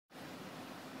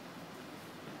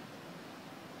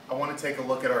I want to take a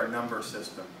look at our number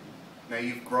system. Now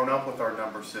you've grown up with our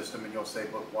number system and you'll say,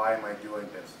 but why am I doing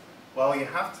this? Well, you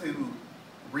have to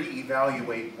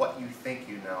reevaluate what you think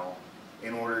you know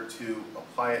in order to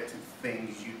apply it to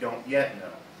things you don't yet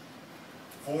know.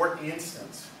 For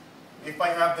instance, if I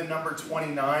have the number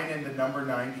 29 and the number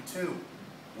 92,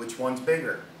 which one's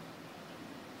bigger?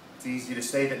 It's easy to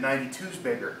say that 92 is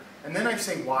bigger. And then I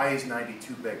say, why is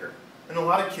 92 bigger? And a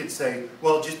lot of kids say,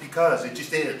 well, just because, it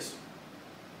just is.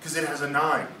 Because it has a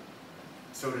 9.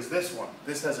 So does this one.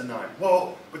 This has a 9.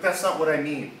 Well, but that's not what I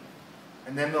mean.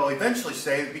 And then they'll eventually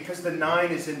say, because the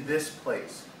 9 is in this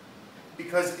place.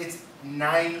 Because it's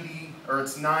 90, or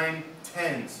it's 9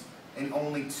 tens and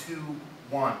only 2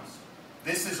 ones.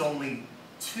 This is only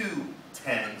 2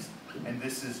 tens, and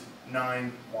this is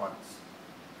 9 ones.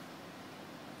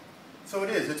 So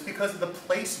it is. It's because of the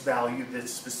place value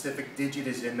this specific digit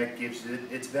is in that gives it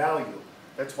its value.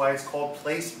 That's why it's called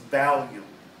place value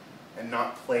and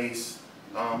not place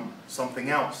something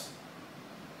else.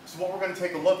 So what we're going to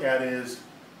take a look at is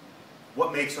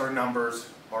what makes our numbers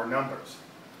our numbers.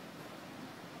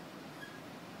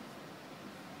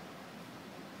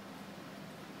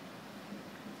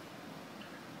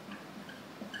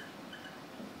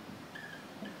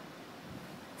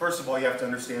 First of all, you have to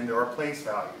understand there are place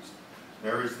values.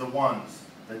 There is the ones,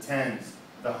 the tens,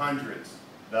 the hundreds,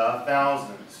 the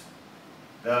thousands,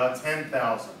 the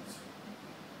 10,000s.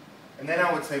 And then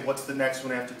I would say, what's the next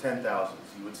one after 10,000s?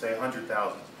 You would say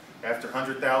 100,000s. After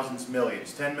 100,000s,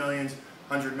 millions. 10 millions,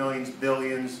 100 millions,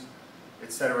 billions,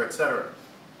 etc., etc.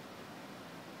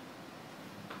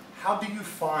 How do you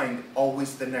find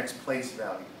always the next place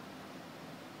value?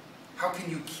 How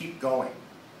can you keep going?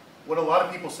 What a lot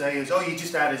of people say is, oh, you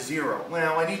just add a 0.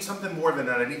 Well, I need something more than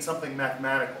that. I need something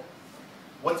mathematical.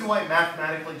 What do I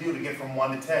mathematically do to get from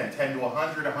 1 to 10, 10 to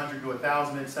 100, 100 to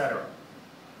 1,000, etc.?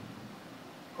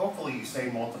 Hopefully you say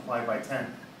multiply by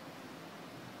 10.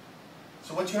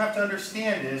 So what you have to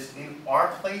understand is, in our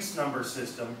place number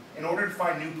system, in order to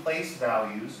find new place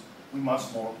values, we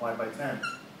must multiply by 10.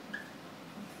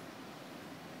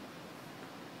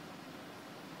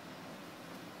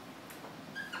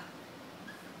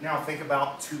 Now think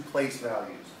about two place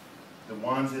values, the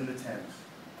ones and the tens.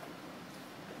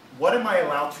 What am I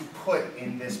allowed to put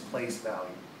in this place value?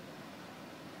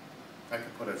 I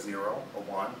could put a 0, a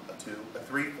 1, a 2, a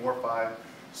 3, 4, 5,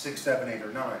 6, 7, 8,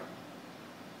 or 9.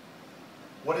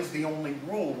 What is the only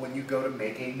rule when you go to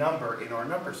make a number in our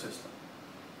number system?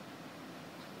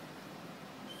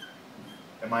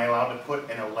 Am I allowed to put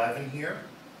an 11 here?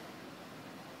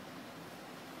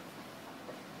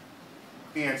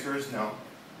 The answer is no.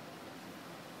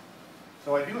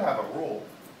 So I do have a rule.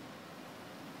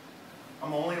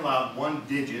 I'm only allowed one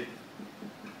digit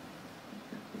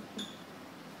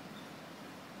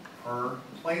per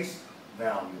place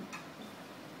value.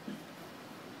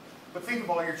 But think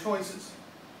of all your choices.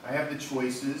 I have the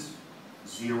choices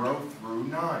 0 through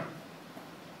 9.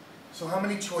 So how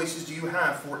many choices do you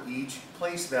have for each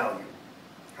place value?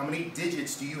 How many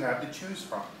digits do you have to choose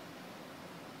from?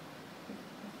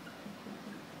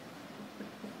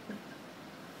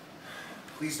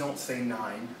 Please don't say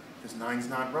 9, because 9's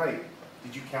not right.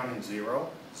 Did you count in 0?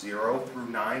 0 through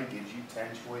 9 gives you 10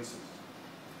 choices.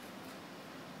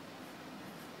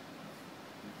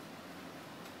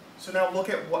 So now look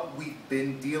at what we've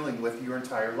been dealing with your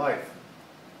entire life.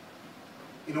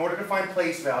 In order to find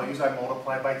place values, I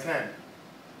multiply by 10.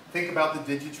 Think about the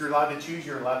digits you're allowed to choose.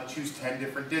 You're allowed to choose 10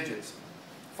 different digits.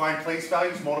 Find place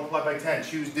values, multiply by 10.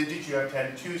 Choose digits, you have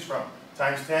 10 to choose from.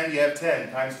 Times 10, you have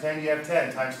 10. Times 10, you have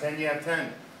 10. Times 10, you have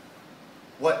 10.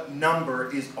 What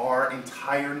number is our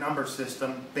entire number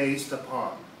system based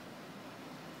upon?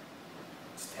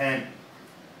 It's 10.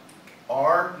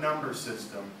 Our number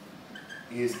system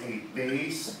is a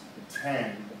base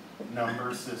 10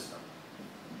 number system.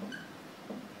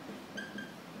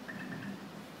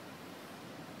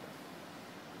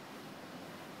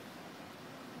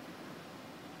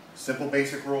 Simple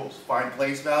basic rules. Find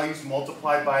place values,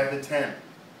 multiply by the 10.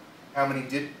 How many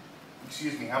digits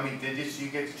do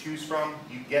you get to choose from?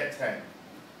 You get 10.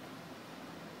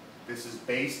 This is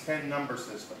base 10 number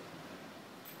system.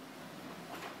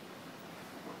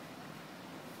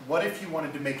 What if you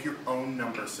wanted to make your own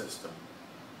number system?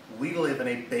 We live in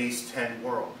a base 10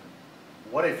 world.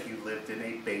 What if you lived in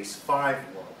a base 5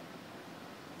 world?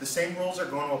 The same rules are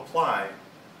going to apply,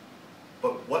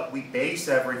 but what we base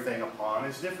everything upon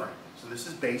is different. So this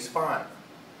is base 5.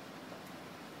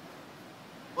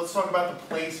 Let's talk about the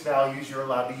place values you're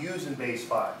allowed to use in base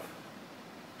 5.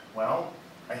 Well,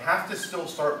 I have to still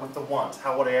start with the ones.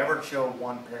 How would I ever show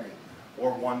 1 penny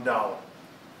or $1?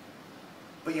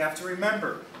 But you have to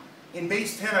remember, In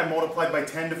base 10, I multiplied by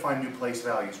 10 to find new place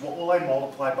values. What will I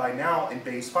multiply by now in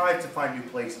base 5 to find new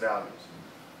place values?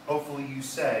 Hopefully you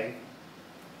say,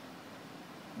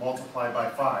 multiply by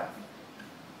 5.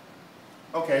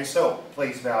 Okay, so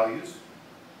place values.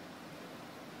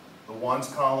 The 1's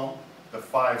column, the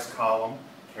 5's column.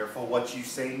 Careful what you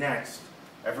say next.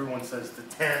 Everyone says the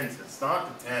 10's. It's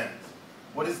not the 10's.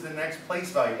 What is the next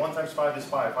place value? 1 times 5 is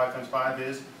 5. 5 times 5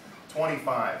 is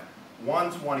 25.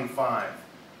 125.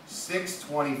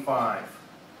 625.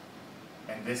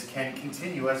 And this can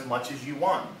continue as much as you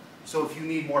want. So if you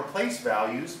need more place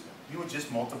values, you would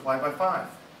just multiply by 5.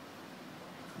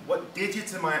 What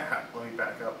digits am I, let me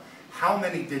back up. How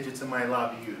many digits am I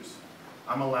allowed to use?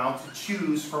 I'm allowed to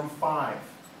choose from 5.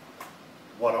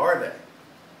 What are they?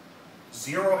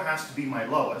 0 has to be my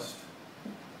lowest.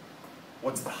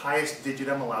 What's the highest digit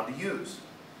I'm allowed to use?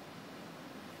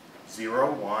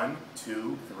 0, 1,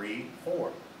 2, 3,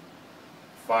 4.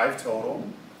 5 total,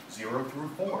 0 through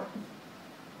 4.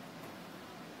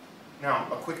 Now,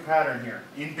 a quick pattern here.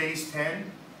 In base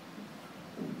 10,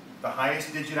 the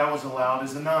highest digit I was allowed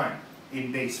is a 9.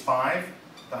 In base 5,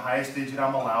 the highest digit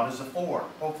I'm allowed is a 4.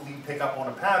 Hopefully you pick up on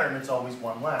a pattern, it's always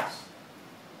one less.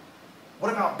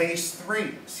 What about base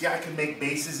 3? See, I can make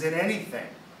bases in anything.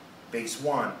 Base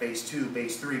 1, base 2,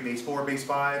 base 3, base 4, base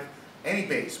 5, any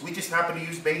base. We just happen to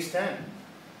use base 10.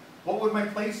 What would my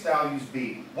place values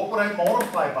be? What would I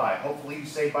multiply by? Hopefully you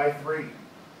say by 3.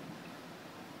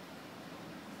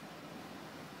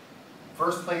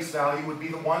 First place value would be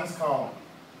the 1's column.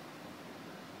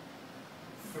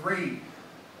 3,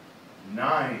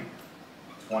 9,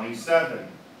 27,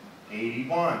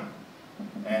 81,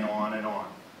 and on and on.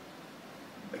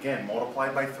 Again,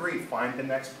 multiply by 3, find the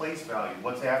next place value.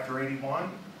 What's after 81?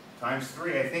 Times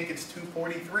 3, I think it's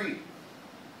 243.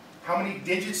 How many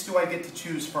digits do I get to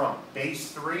choose from?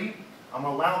 Base 3, I'm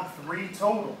allowed 3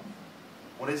 total.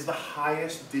 What is the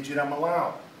highest digit I'm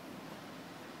allowed?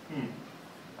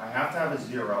 I have to have a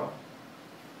 0.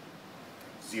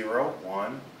 0,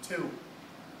 1, 2.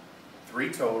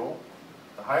 3 total.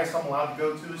 The highest I'm allowed to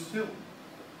go to is 2.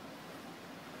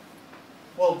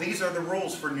 Well, these are the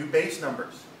rules for new base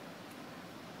numbers.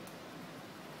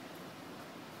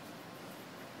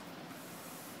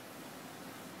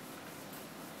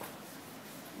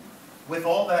 With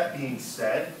all that being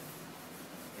said,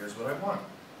 here's what I want.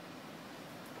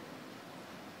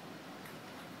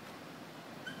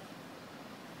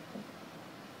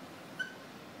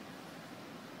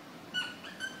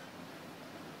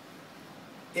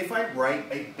 If I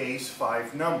write a base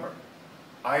 5 number,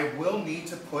 I will need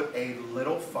to put a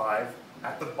little 5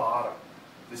 at the bottom.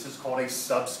 This is called a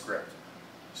subscript.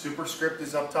 Superscript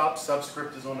is up top,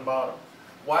 subscript is on the bottom.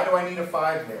 Why do I need a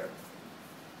 5 there?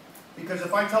 Because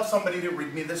if I tell somebody to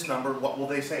read me this number, what will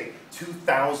they say?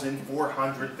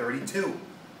 2,432.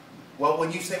 Well,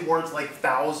 when you say words like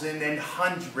thousand and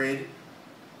hundred,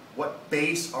 what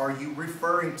base are you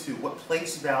referring to? What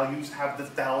place values have the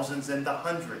thousands and the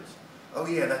hundreds? Oh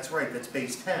yeah, that's right, that's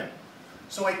base 10.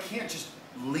 So I can't just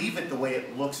leave it the way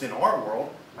it looks in our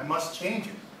world. I must change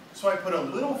it. So I put a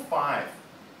little 5.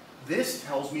 This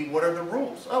tells me what are the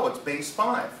rules. Oh, it's base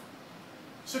 5.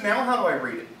 So now how do I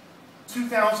read it?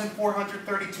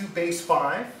 2,432 base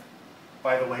 5.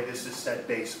 By the way, this is set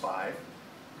base 5.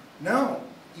 No,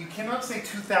 you cannot say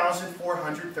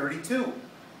 2,432.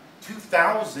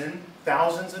 2,000,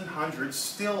 thousands and hundreds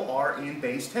still are in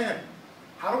base 10.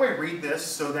 How do I read this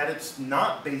so that it's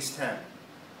not base 10?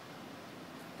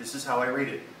 This is how I read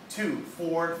it. 2,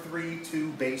 4, 3,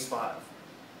 2, base 5.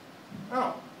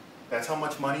 Oh, that's how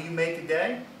much money you make a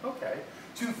day? Okay.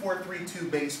 2, 4, 3, 2,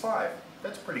 base 5.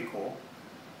 That's pretty cool.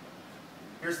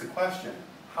 Here's the question.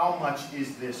 How much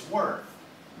is this worth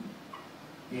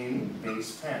in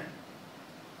base 10?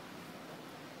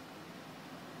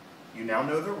 You now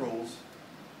know the rules.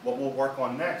 What we'll work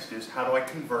on next is how do I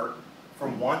convert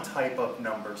from one type of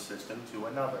number system to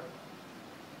another.